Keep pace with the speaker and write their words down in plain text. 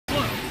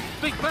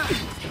Speak fast.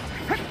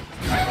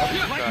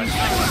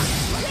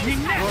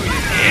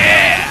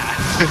 Yeah!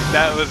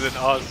 That was an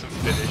awesome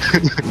finish.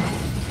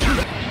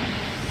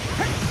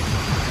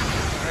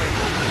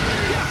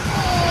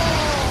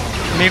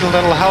 Need a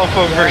little help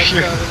over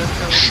here.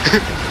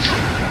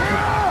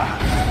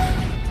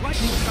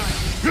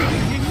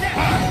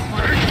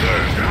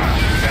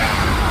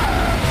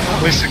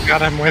 At least I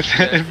got him with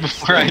it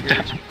before I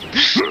died.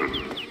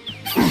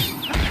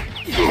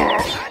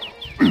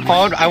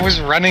 Oh, I was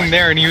running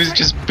there and he was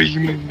just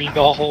beaming me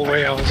the whole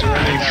way I was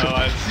running. I know,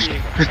 I was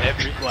seeing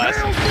every blast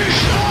of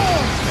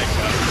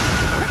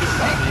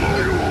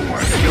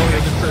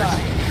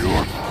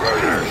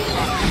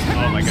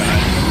oh my god.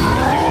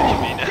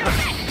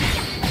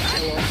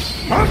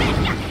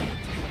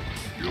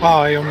 Oh,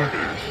 I almost...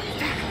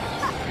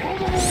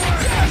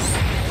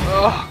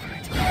 Oh.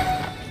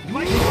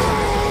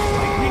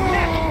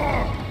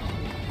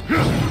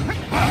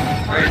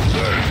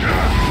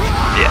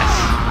 Yes.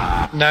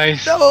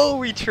 Nice. No,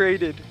 we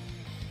traded.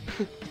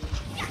 I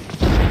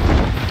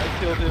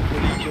killed him,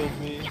 but he killed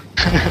me.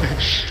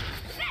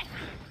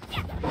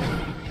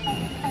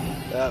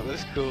 That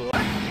was cool.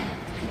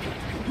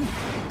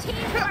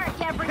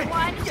 Teamwork,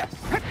 everyone! Yes.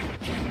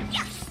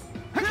 Yes.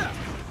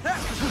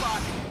 That's the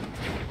spot.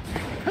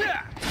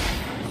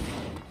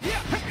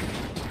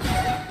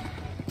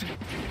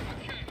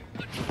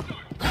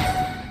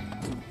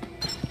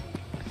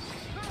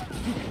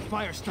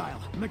 Fire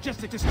style,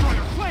 majestic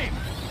destroyer, flame.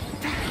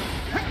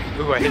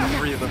 Ooh, I hit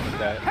 3 of them with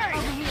that.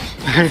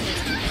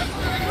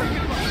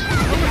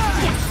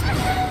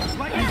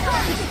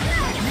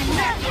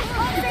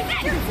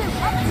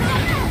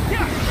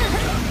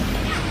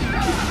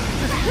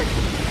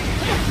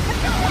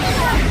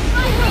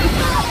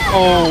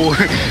 Oh,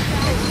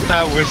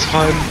 that was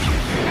fun.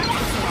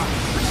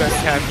 That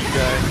happy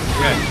guy.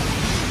 Yeah.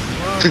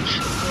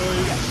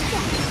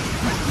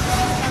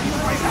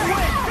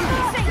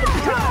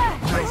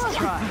 Nice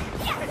try.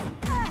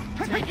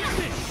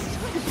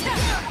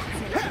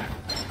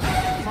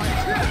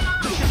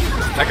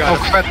 I got Oh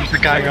him. crap, the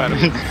guy got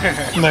me.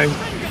 Nice.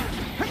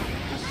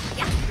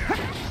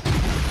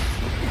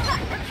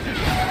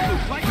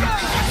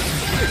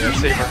 Yeah,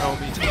 save our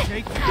homie.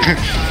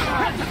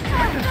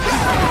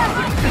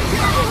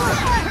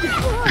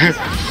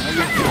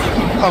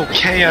 Oh,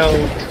 KO.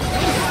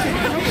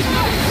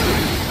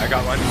 I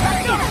got one.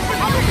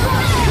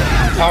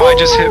 Oh, I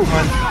just hit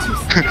one.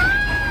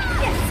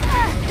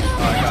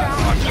 Oh, I got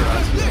monster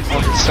runs.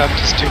 All the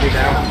substituted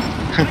out.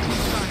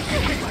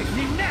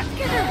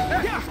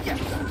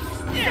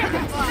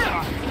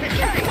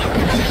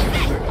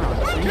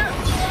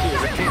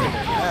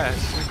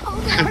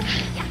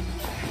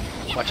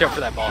 Watch out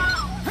for that ball.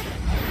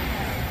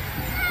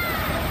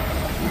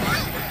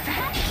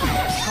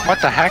 What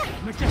the heck? I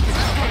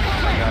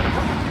got him.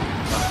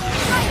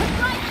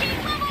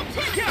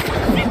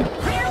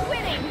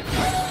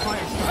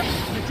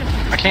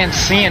 I can't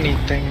see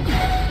anything.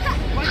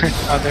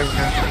 Oh, there we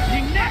go.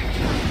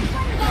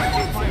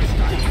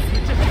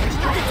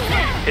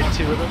 Hit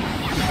 2 of them.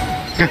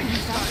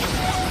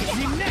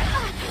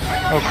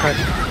 Oh crap,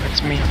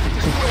 it's me. I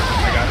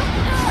got him.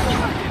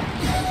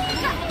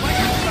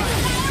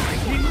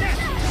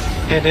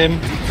 Hit him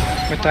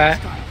with that.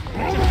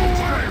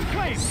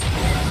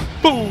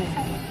 Boom!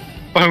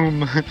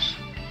 Boom!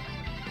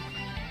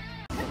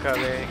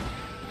 Okay.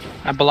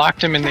 I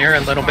blocked him in the air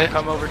a little bit.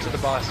 Come over to the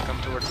boss. Come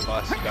towards the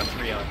boss. You got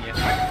 3 on you.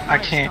 I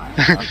can't.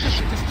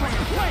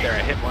 There,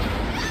 I hit one of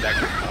them. That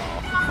good call.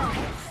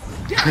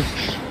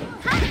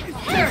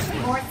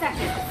 4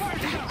 seconds.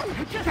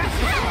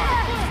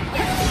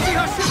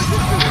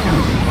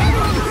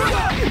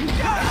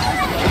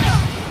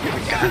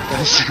 Got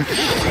this.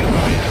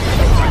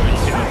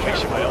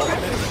 Finish my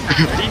ultimate.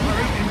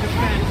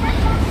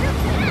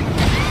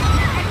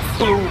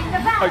 Boom!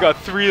 I got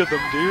 3 of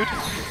them, dude.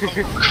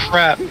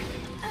 Crap.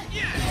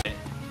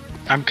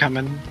 I'm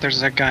coming.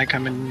 There's a guy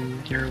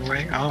coming your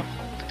way. Oh.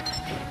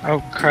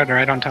 Oh, crud,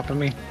 right on top of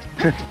me.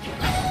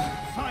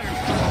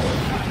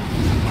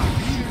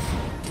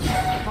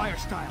 Fire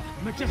style,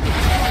 majestic.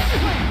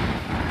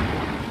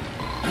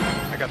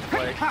 I got the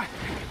flag.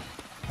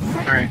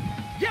 Alright.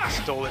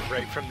 Stole it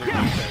right from their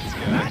defense,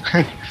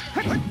 guy.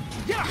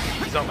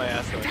 He's on my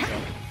ass though,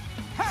 so.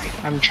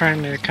 I'm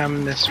trying to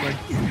come this way.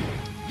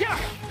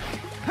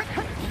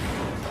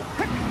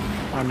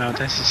 Oh no,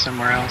 this is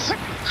somewhere else.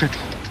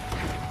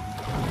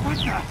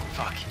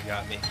 Fuck, he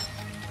got me.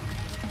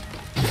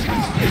 I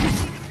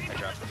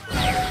dropped the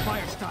flag.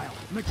 Fire style,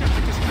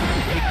 majestic destroyer.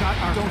 We got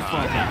our don't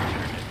fall down.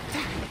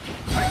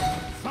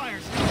 Fire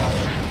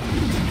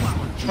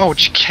style. Oh,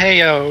 it's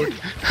KO'd.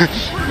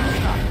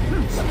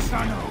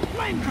 Sano,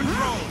 flame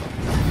control.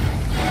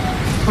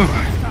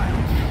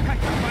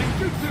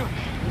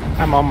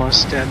 I'm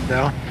almost dead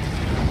though.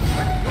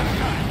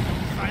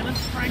 Silent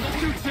strength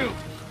jutsu.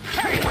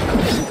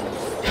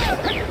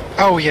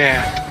 Oh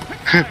yeah.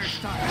 Fire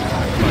style.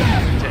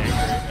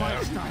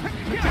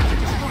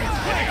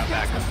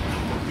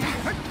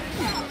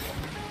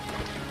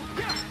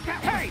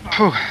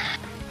 Whew.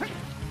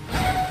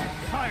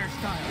 Fire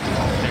style.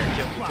 There,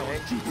 kill me.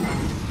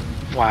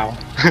 tank. Wow.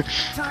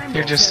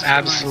 You're just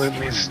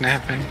absolutely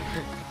snapping.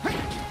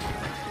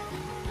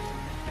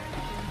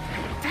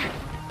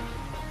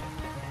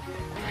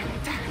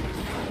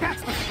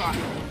 That's the spot.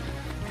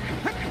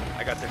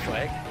 I got their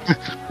flag.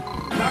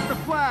 Got the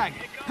flag.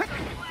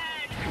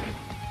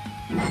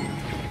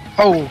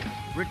 Oh,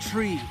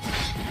 Retrieve.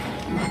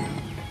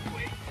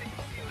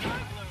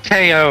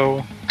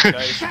 KO.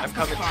 Guys, I'm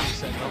coming to you,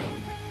 Sentinel.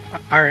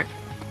 Alright,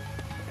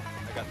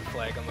 I got the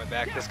flag on my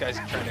back. This guy's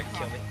trying to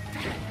kill me.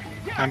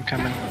 I'm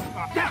coming.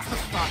 That's the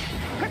spot.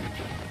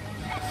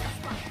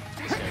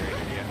 This guy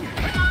right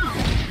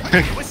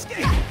here.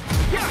 Escape.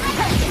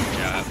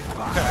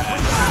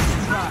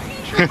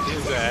 Tricked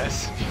his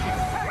ass.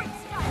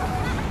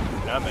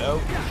 I'm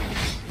out.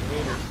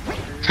 Later.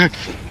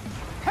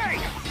 Hey.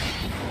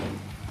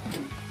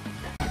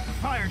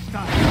 Fire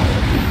style.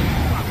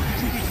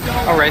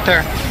 Oh, right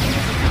there.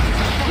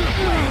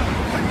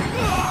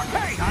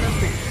 Hey. Got him.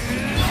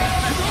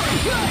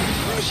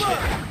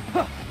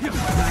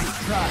 Nice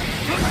try.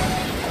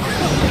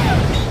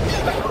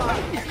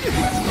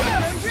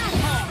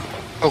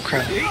 Oh,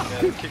 crap. Yeah,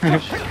 kick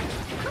that shit.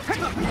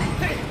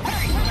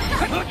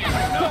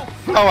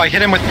 Oh, I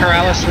hit him with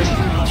paralysis,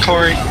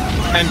 Corey,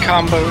 and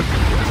combo.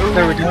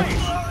 There we go.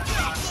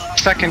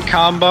 Second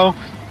combo.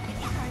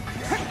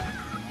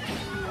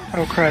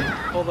 Oh, crud.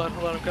 Hold on,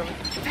 I'm coming.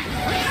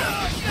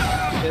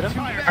 Hit him.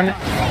 Darn it.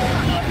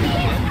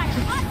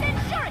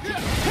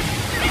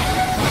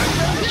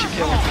 Did you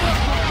kill him?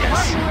 Yes.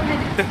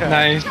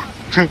 Nice.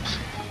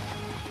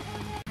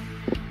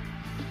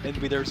 And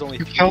there's only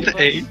You 3 killed of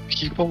us? 8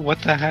 people? What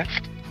the heck?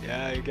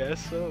 Yeah, I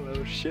guess so. I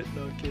was shitting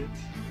on kids.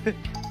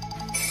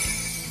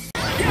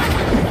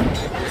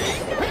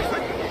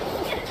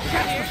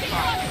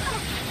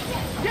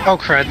 Oh,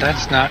 crud,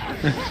 that's not.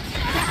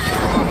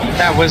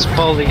 That was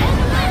bully.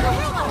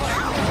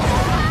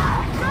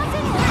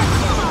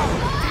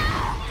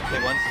 Okay,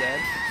 one's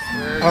dead.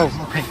 Where Oh,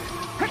 okay.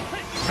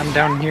 I'm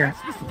down here.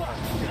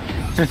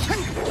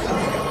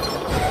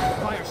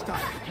 Fire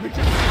style.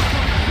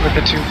 With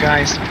the 2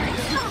 guys.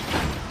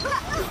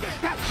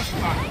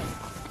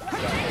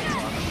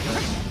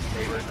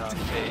 they were not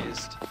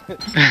phased.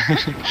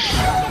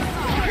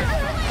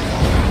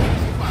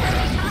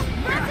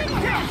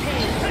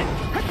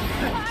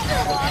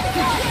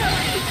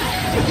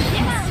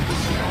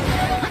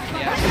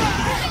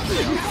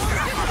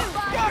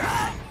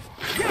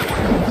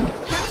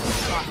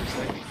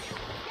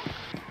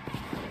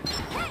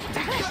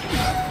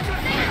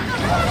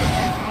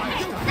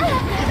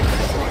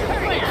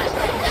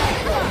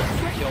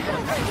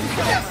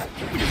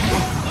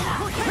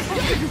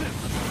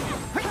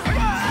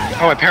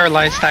 Oh, I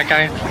paralyzed that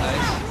guy.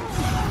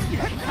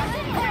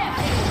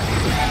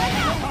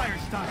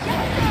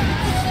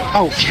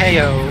 Oh,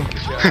 KO.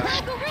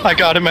 I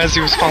got him as he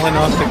was falling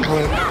off the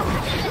cliff.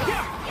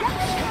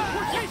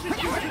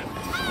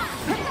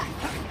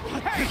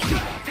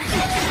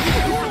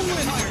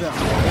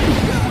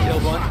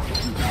 Killed one.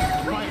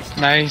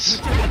 Nice.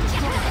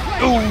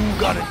 Ooh,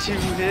 got a 2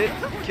 hit.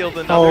 Killed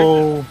another.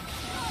 Oh.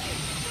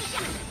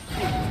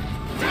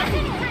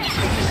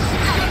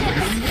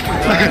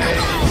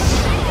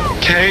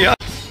 KO.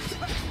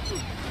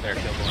 There,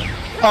 killed one.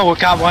 Oh,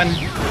 got one.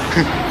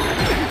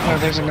 Oh,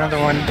 there's another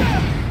one.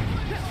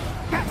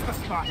 That's the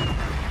spot.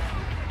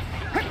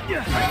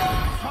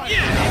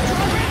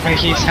 Wait,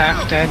 he's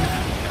half dead.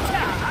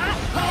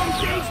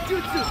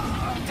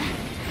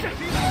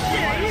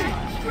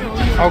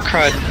 Oh,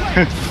 crud.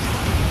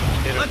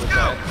 Hit him with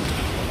that.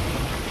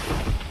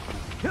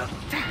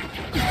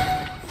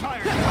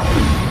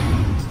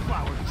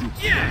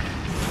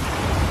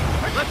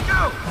 Let's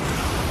go.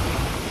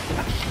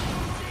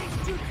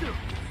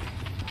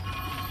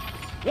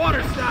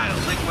 Water style,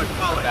 liquid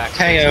bullet. Back.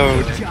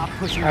 KO'd. Good job,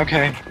 pusher.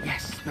 Okay.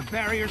 Yes, the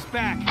barrier's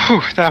back.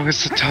 Whew, that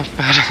was a tough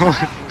battle.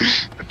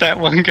 With that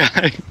one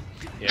guy.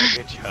 Yeah,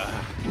 good job.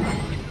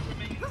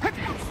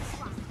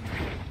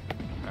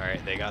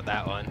 Alright, they got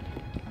that one.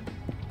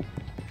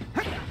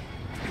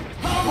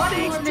 One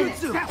more minute.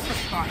 That's the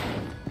spot.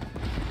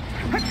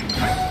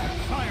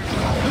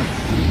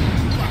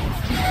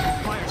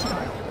 Fire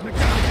style.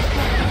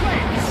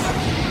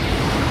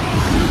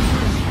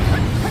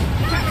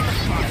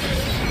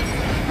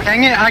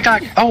 Dang it, I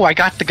got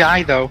the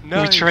guy though.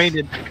 Nice. We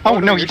traded. Oh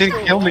no, he you're didn't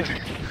still kill me.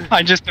 alive.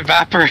 I just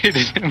evaporated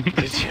him.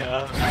 Good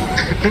job.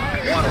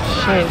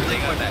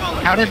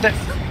 How did that?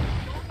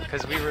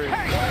 Because we were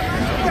coming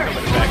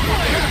back.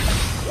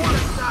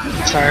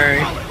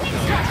 Sorry.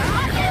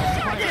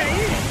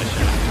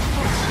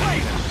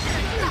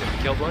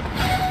 Killed one.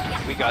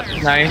 We got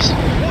this. Nice.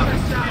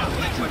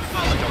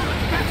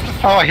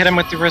 Oh, I hit him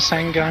with the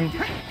Rasengan.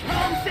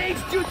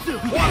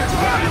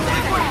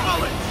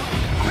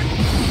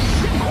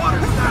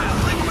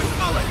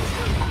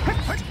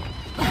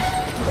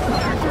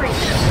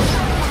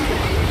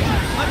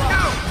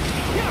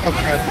 Oh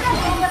crap.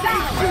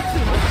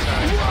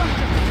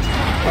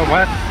 Oh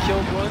what?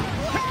 Killed one.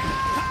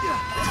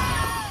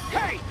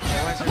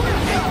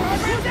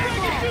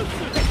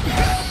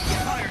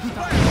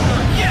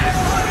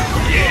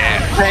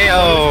 Yeah.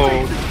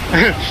 Hey-oh!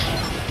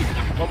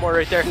 One more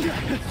right there.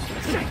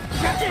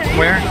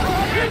 Where?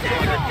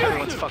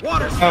 Everyone's fucking.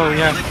 Oh,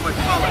 yeah.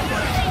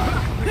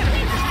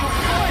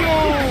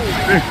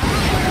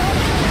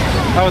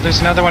 Oh, there's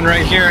another one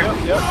right here.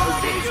 Yep.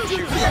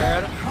 Shoot fire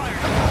at him.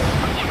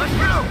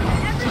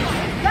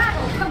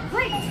 Battle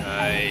complete.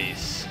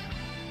 Nice.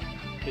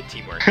 Good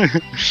teamwork.